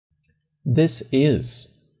This is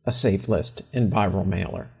a safe list and viral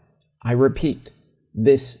mailer. I repeat,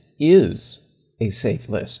 this is a safe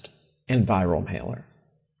list and viral mailer.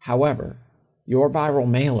 However, your viral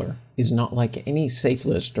mailer is not like any safe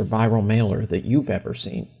list or viral mailer that you've ever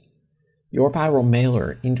seen. Your viral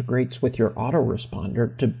mailer integrates with your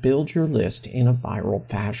autoresponder to build your list in a viral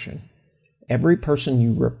fashion. Every person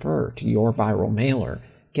you refer to your viral mailer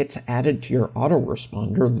gets added to your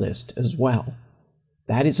autoresponder list as well.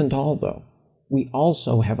 That isn't all, though. We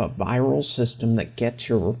also have a viral system that gets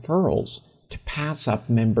your referrals to pass up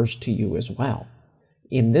members to you as well.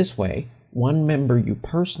 In this way, one member you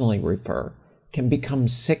personally refer can become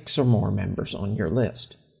 6 or more members on your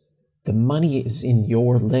list. The money is in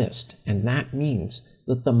your list, and that means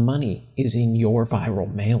that the money is in your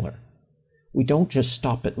viral mailer. We don't just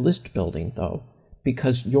stop at list building, though,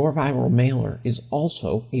 because your viral mailer is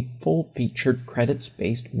also a full-featured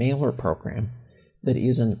credits-based mailer program that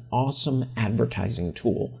is an awesome advertising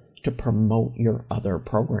tool to promote your other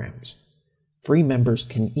programs. Free members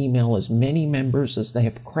can email as many members as they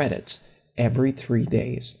have credits every 3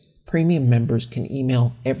 days. Premium members can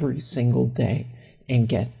email every single day and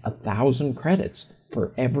get 1,000 credits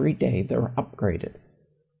for every day they're upgraded.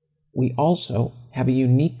 We also have a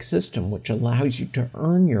unique system which allows you to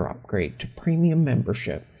earn your upgrade to premium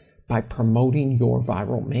membership by promoting your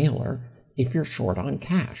viral mailer if you're short on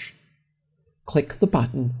cash. Click the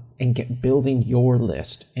button and get building your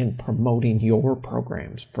list and promoting your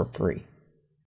programs for free.